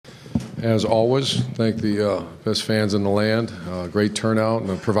as always, thank the best fans in the land. Great turnout, and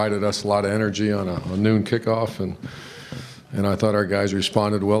it provided us a lot of energy on a noon kickoff. And I thought our guys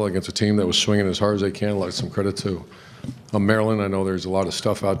responded well against a team that was swinging as hard as they can. Like some credit to Maryland. I know there's a lot of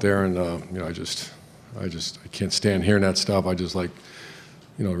stuff out there, and you know, I can't stand hearing that stuff. I just like,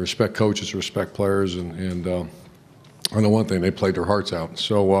 you know, respect coaches, respect players, and I know one thing, they played their hearts out.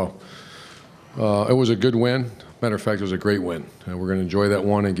 So it was a good win. Matter of fact, it was a great win. And we're going to enjoy that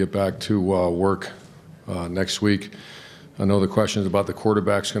one and get back to work next week. I know the questions about the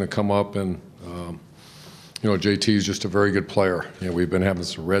quarterback's going to come up, and you know, JT is just a very good player. You know, we've been having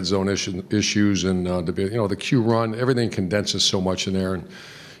some red zone issues, and you know, the Q run, everything condenses so much in there, and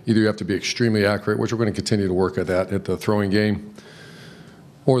either you have to be extremely accurate, which we're going to continue to work at that at the throwing game,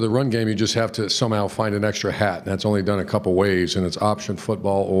 or the run game, you just have to somehow find an extra hat. And that's only done a couple ways, and it's option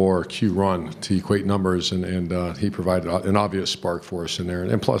football or Q run to equate numbers. And he provided an obvious spark for us in there.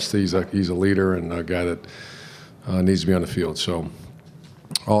 And plus, he's a leader and a guy that needs to be on the field. So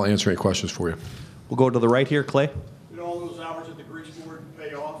I'll answer any questions for you. We'll go to the right here, Clay. Did all those hours at the grease board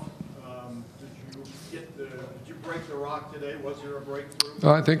pay off? Did you break the rock today? Was there a breakthrough?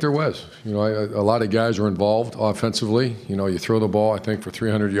 I think there was. You know, a lot of guys are involved offensively. You know, you throw the ball, I think, for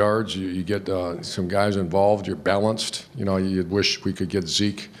 300 yards. You get some guys involved. You're balanced. You know, you'd wish we could get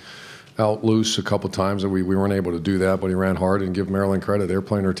Zeke out loose a couple times, and we weren't able to do that, but he ran hard. And give Maryland credit. They were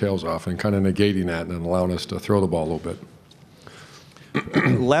playing their tails off and kind of negating that and allowing us to throw the ball a little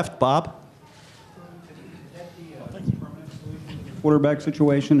bit. Left, Bob. Quarterback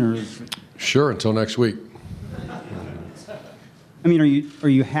situation, or is it... Sure, until next week. I mean, are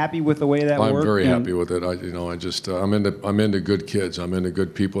you happy with the way that worked? I'm very happy with it. I'm into good kids. I'm into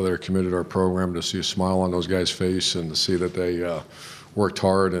good people that are committed to our program. To see a smile on those guys' face and to see that they worked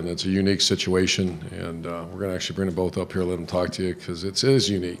hard, and it's a unique situation. And we're going to actually bring them both up here, let them talk to you, because it is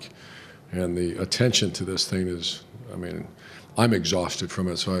unique. And the attention to this thing is, I mean, I'm exhausted from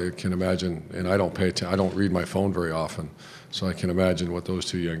it, so I can imagine. And I don't pay attention. I don't read my phone very often. So I can imagine what those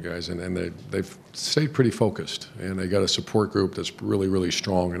two young guys, and they've stayed pretty focused, and they got a support group that's really, really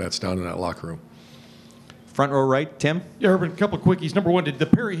strong, and that's down in that locker room. Front row right, Tim. Yeah, Urban, a couple of quickies. Number one, did the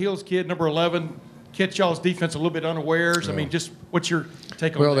Perry Hills kid, number 11, catch y'all's defense a little bit unawares? Yeah. I mean, just what's your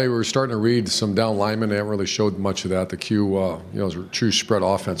take on that? Well, they were starting to read some down linemen. They haven't really showed much of that. The Q, you know, was true spread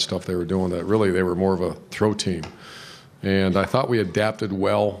offense stuff they were doing. That really they were more of a throw team, and I thought we adapted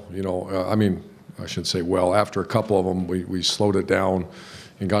well. You know, I mean. I should say well. After a couple of them, we slowed it down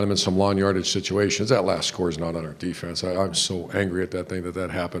and got them in some long yardage situations. That last score is not on our defense. I'm so angry at that thing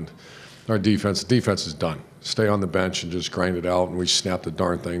that happened. Our defense is done. Stay on the bench and just grind it out, and we snapped the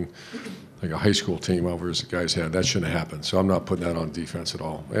darn thing like a high school team over as the guys had. That shouldn't have happened. So I'm not putting that on defense at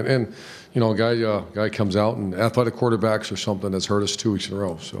all. And you know, a guy comes out, and athletic quarterbacks are something that's hurt us 2 weeks in a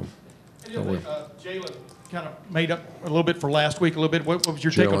row. So. Jalen kind of made up a little bit for last week, a little bit. What was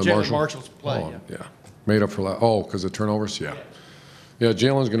your take on Jalen Marshall's play? Oh, yeah. Made up for last. Oh, because of turnovers? Yeah. Yeah,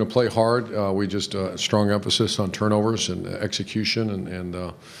 Jalen's going to play hard. We just strong emphasis on turnovers and execution. And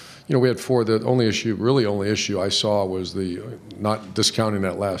you know, we had 4. The only issue I saw was the not discounting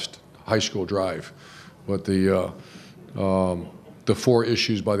that last high school drive, but the 4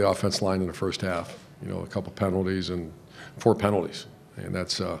 issues by the offense line in the first half. You know, a couple penalties and 4 penalties. And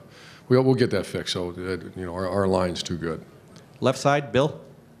that's we'll get that fixed. So you know, our line's too good. Left side, Bill.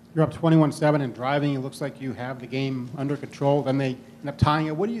 You're up 21-7 and driving. It looks like you have the game under control. Then they end up tying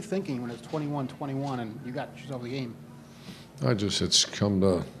it. What are you thinking when it's 21-21 and you got yourself the game? It's come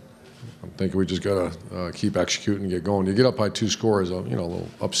to. I'm thinking we just got to keep executing and get going. You get up by 2 scores, you know, a little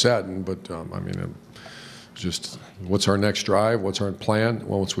upsetting, but I mean, just what's our next drive? What's our plan?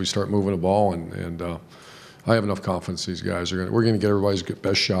 Well, once we start moving the ball, and I have enough confidence these guys we're going to get everybody's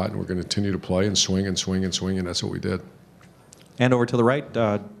best shot, and we're going to continue to play and swing and swing and swing, and that's what we did. And over to the right,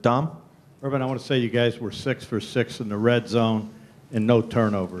 Dom. Urban, I want to say you guys were 6 for 6 in the red zone and no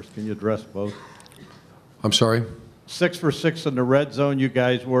turnovers. Can you address both? I'm sorry? 6 for 6 in the red zone you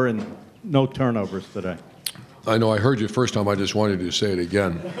guys were, and no turnovers today. I know I heard you first time. I just wanted you to say it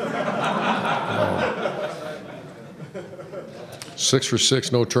again. 6 for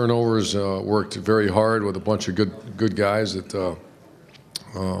 6, no turnovers. Worked very hard with a bunch of good guys that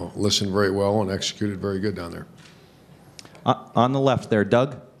listened very well and executed very good down there. On the left there,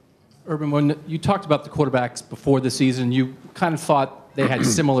 Doug. Urban, when you talked about the quarterbacks before the season, you kind of thought they had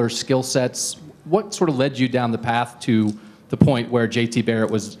similar skill sets. What sort of led you down the path to the point where JT Barrett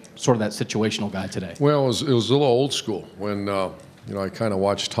was sort of that situational guy today? Well, it was a little old school when you know, I kind of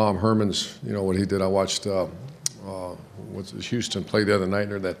watched Tom Herman's, you know, what he did. I watched Houston play the other night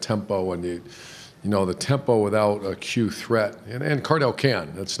under that tempo, and the tempo without a Q threat. And Cardell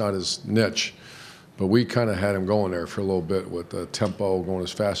can. That's not his niche. But we kind of had him going there for a little bit with the tempo, going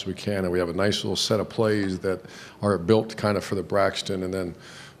as fast as we can. And we have a nice little set of plays that are built kind of for the Braxton and then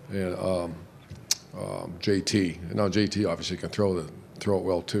JT. And now JT obviously can throw it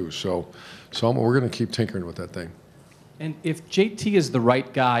well too. So we're going to keep tinkering with that thing. And if JT is the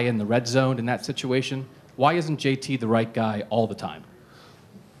right guy in the red zone in that situation, why isn't JT the right guy all the time?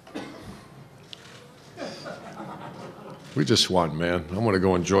 We just won, man. I'm going to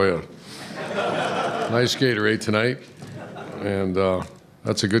go enjoy a nice Gatorade tonight. And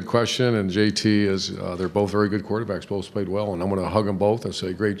that's a good question. And JT is, they're both very good quarterbacks. Both played well. And I'm going to hug them both and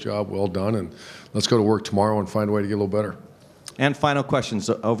say, great job, well done. And let's go to work tomorrow and find a way to get a little better. And final questions.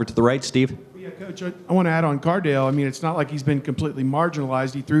 Over to the right, Steve. Yeah, Coach, I want to add on Cardale. I mean, it's not like he's been completely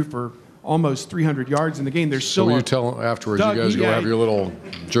marginalized. He threw for almost 300 yards in the game. There's So still you tell afterwards, Doug, you guys go yeah, have your little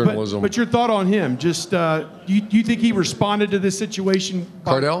journalism. But your thought on him? Just you think he responded to this situation?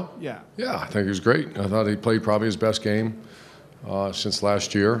 Cardell? Yeah. Yeah, I think he was great. I thought he played probably his best game since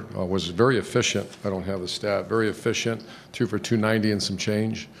last year. Was very efficient. I don't have the stat. Very efficient. Threw for 290 and some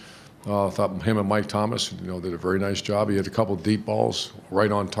change. I thought him and Mike Thomas, did a very nice job. He had a couple deep balls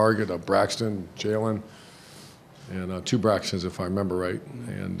right on target. Braxton, Jalen, and 2 Braxtons, if I remember right.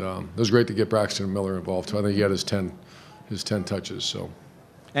 And it was great to get Braxton and Miller involved too. I think he had his 10 touches. So.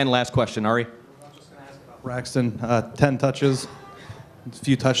 And last question, Ari. Braxton, 10 touches, a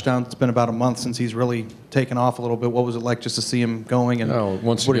few touchdowns. It's been about a month since he's really taken off a little bit. What was it like just to see him going? And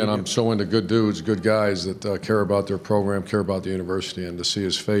Once again, I'm so into good dudes, good guys that care about their program, care about the university, and to see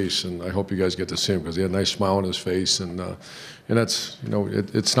his face. And I hope you guys get to see him because he had a nice smile on his face. And that's,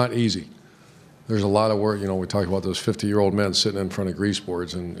 it's not easy. There's a lot of work. We talk about those 50-year-old men sitting in front of grease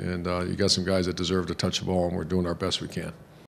boards, and you got some guys that deserve to touch the ball, and we're doing our best we can.